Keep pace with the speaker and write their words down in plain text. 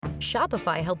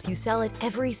Shopify helps you sell at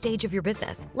every stage of your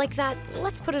business. Like that,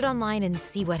 let's put it online and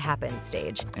see what happens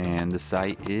stage. And the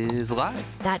site is live.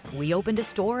 That we opened a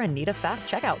store and need a fast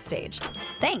checkout stage.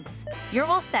 Thanks. You're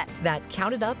all set. That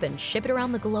count it up and ship it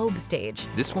around the globe stage.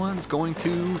 This one's going to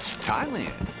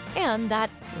Thailand. And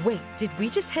that, wait, did we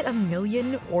just hit 1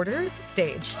 million orders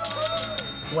stage?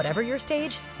 Whatever your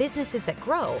stage, businesses that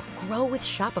grow with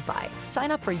Shopify.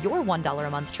 Sign up for your $1 a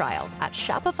month trial at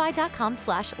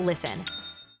shopify.com/listen.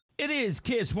 It is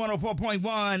Kiss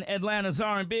 104.1, Atlanta's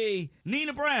R&B.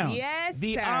 Nina Brown. Yes,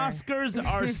 The sir. Oscars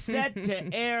are set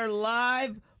to air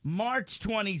live March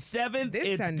 27th.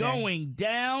 It's Sunday. going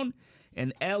down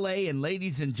in L.A. And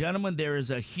ladies and gentlemen, there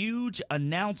is a huge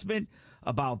announcement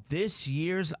about this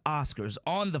year's Oscars.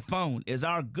 On the phone is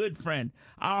our good friend,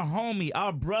 our homie,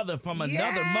 our brother from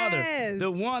another mother,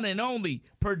 the one and only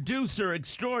producer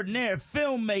extraordinaire,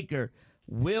 filmmaker,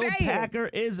 Will Packer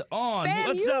is on.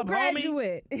 What's up,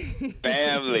 graduate. homie?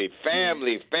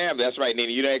 Family. That's right,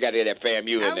 Nina. You know you got to get that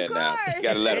FAMU in there now. You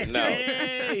got to let them know.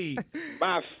 Hey.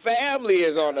 My family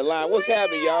is on the line. What's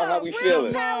happening, y'all? How we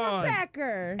feeling? Will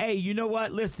Packer. Hey, you know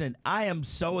what? Listen, I am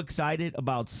so excited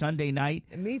about Sunday night.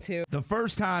 Me too. The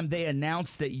first time they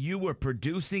announced that you were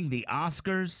producing the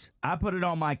Oscars, I put it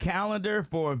on my calendar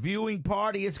for a viewing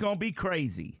party. It's going to be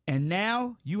crazy. And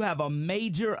now you have a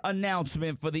major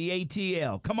announcement for the ATL.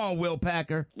 Come on, Will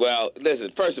Packer. Well,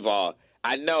 listen, first of all,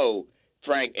 I know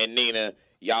Frank and Nina,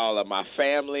 y'all are my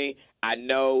family. I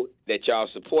know that y'all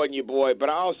supporting your boy, but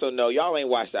I also know y'all ain't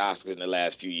watched the Oscars in the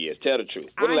last few years. Tell the truth.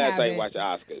 When the last time you watched the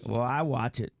Oscars? Well, I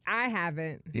watch it. I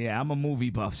haven't. Yeah, I'm a movie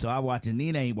buff, so I watch it.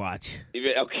 Nina ain't watch.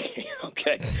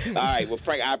 Okay. All right. Well,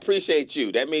 Frank, I appreciate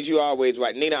you. That means you always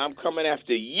right. Nina, I'm coming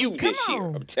after you this year.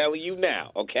 I'm telling you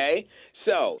now, okay?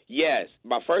 So, yes,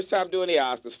 my first time doing the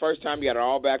Oscars, first time you got an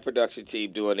all-back production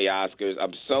team doing the Oscars.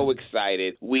 I'm so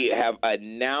excited. We have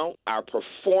announced our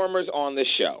performers on the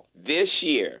show. This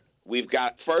year, we've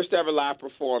got first ever live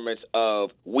performance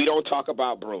of We Don't Talk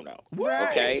About Bruno.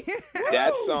 Right. Okay?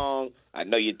 That song, I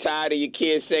know you're tired of your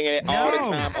kids singing it all the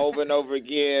time over and over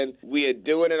again. We are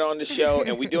doing it on the show,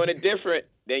 and we're doing it different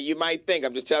than you might think.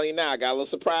 I'm just telling you now. I got a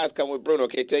little surprise coming with Bruno.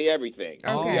 Can't tell you everything.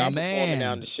 Okay. We are man. performing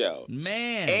on the show.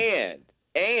 Man.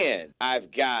 And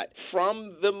I've got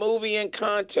from the movie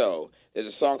Encanto,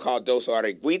 there's a song called Dos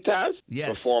Oreguitas,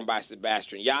 performed by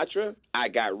Sebastian Yatra. I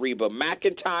got Reba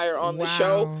McEntire on the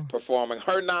show, performing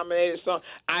her nominated song.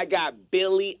 I got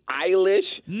Billie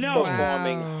Eilish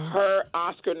performing her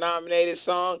Oscar-nominated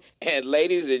song. And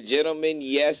ladies and gentlemen,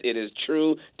 yes, it is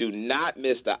true. Do not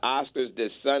miss the Oscars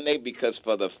this Sunday because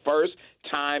for the first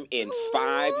time in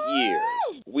 5 years,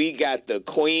 we got the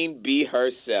Queen Bee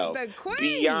herself, the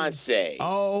Queen. Beyonce,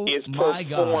 is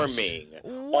performing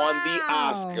on the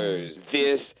Oscars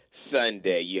this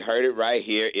Sunday. You heard it right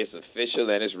here. It's official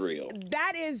and it's real.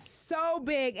 That is so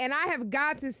big. And I have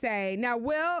got to say, now,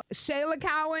 Will, Shayla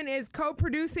Cowan is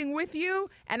co-producing with you,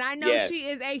 and I know she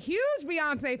is a huge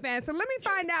Beyonce fan. So let me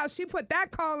find out. She put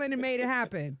that call in and made it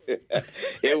happen.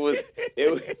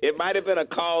 It might have been a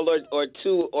call or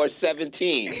two or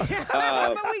 17.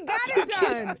 But we got it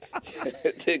done.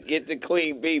 To get the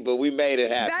Queen Bee, but we made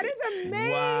it happen. That is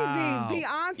amazing.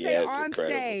 Beyonce on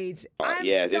incredible. Stage. I'm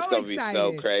it's so going to be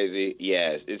so crazy.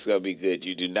 Yes, it's going to be good.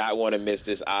 You do not want to miss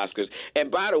this Oscars.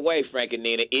 And by the way, Frank and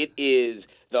Nina,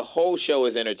 the whole show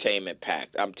is entertainment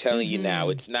packed. I'm telling you now,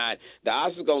 it's not. The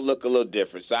Oscars gonna look a little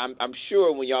different. So I'm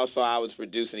sure when y'all saw I was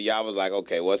producing it, y'all was like,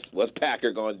 okay, what's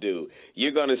Packer gonna do?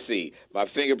 You're gonna see my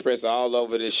fingerprints are all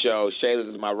over this show.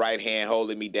 Shayla's is my right hand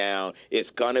holding me down. It's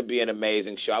gonna be an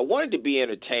amazing show. I wanted to be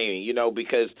entertaining,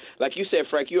 because like you said,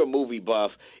 Frank, you're a movie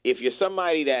buff. If you're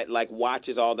somebody that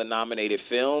watches all the nominated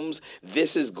films, this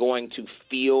is going to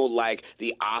feel like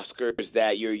the Oscars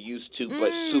that you're used to,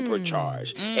 but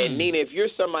supercharged. And Nina, if you're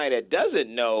somebody that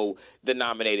doesn't know the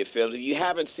nominated films, if you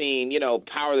haven't seen,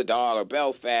 Power of the Dog or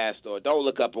Belfast or Don't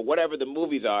Look Up or whatever the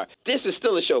movies are, this is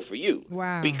still a show for you.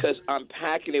 Wow. Because I'm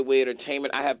packing it with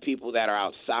entertainment. I have people that are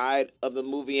outside of the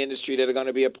movie industry that are going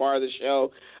to be a part of the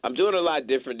show. I'm doing a lot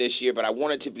different this year, but I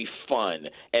want it to be fun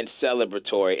and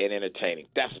celebratory and entertaining.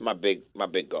 That's my big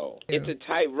goal. Yeah. It's a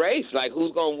tight race.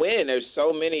 Who's going to win? There's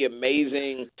so many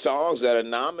amazing songs that are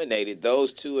nominated, those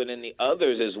two and then the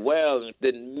others as well.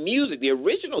 The music, the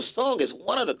original song is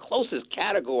one of the closest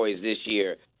categories this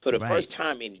year for the first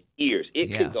time in ears.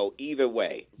 It could go either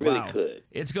way. Really could.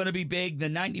 It's going to be big. The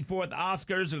 94th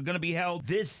Oscars are going to be held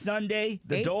this Sunday.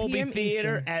 The Dolby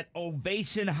Theater Eastern. at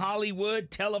Ovation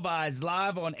Hollywood, televised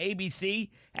live on ABC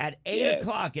at 8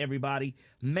 o'clock, everybody.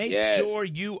 Make sure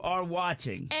you are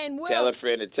watching. And tell a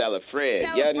friend to tell a friend.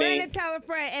 Tell a friend to tell a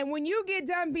friend. And when you get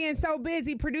done being so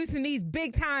busy producing these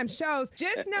big-time shows,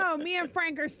 just know me and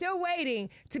Frank are still waiting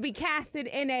to be casted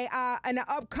in an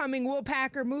upcoming Will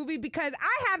Packer movie, because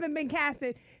I haven't been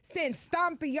casted since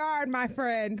Stomp the Yard, my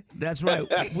friend. That's right.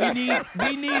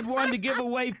 We need one to give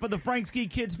away for the Frank Ski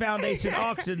Kids Foundation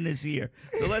auction this year.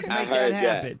 So let's make that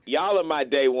happen. Y'all are my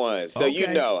day ones. So you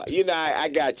know, I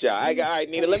got y'all. All right,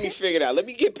 Nina, let me figure it out. Let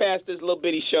me get past this little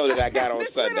bitty show that I got on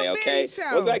Sunday, okay?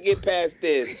 Once I get past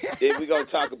this, then we're going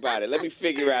to talk about it. Let me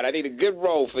figure out. I need a good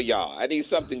role for y'all. I need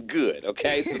something good,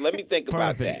 okay? So let me think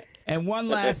about that. And one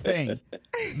last thing.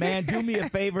 Man, do me a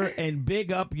favor and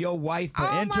big up your wife for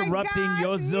interrupting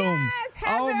your Zoom. Yes,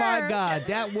 Heather. Oh, my God.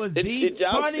 That was Did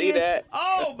y'all funniest. see that?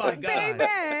 Oh, my God. Baby,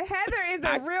 Heather is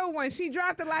a real one. She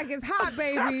dropped it like it's hot,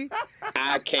 baby.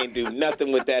 I can't do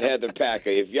nothing with that Heather Packer.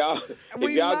 If y'all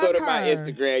We go to love my her.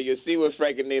 Instagram, you'll see what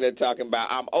Frank and Nina are talking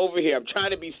about. I'm over here. I'm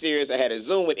trying to be serious. I had a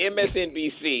Zoom with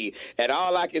MSNBC, and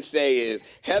all I can say is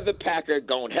Heather Packer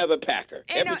going Heather Packer.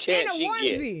 Every chance she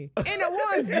gets. In a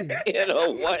onesie. In a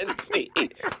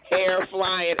onesie. Hair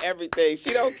flying, everything.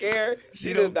 She don't care.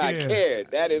 She does not care.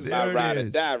 That is my ride or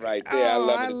die right there. I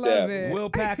love it. Will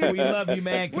Packer, we love you,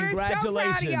 man. Congratulations. We're so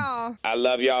proud of y'all. I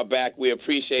love y'all back. We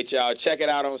appreciate y'all. Check it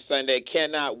out on Sunday.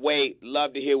 Cannot wait.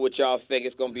 Love to hear what y'all think.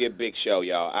 It's going to be a big show,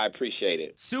 y'all. I appreciate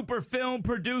it. Super film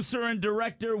producer and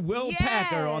director Will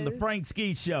Packer on the Frank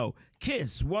Ski Show.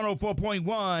 Kiss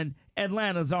 104.1,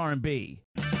 Atlanta's R&B.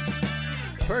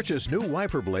 Purchase new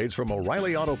wiper blades from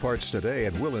O'Reilly Auto Parts today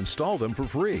and we'll install them for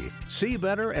free. See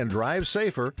better and drive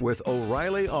safer with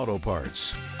O'Reilly Auto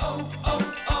Parts.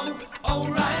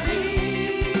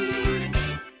 O'Reilly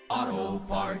Auto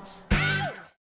Parts.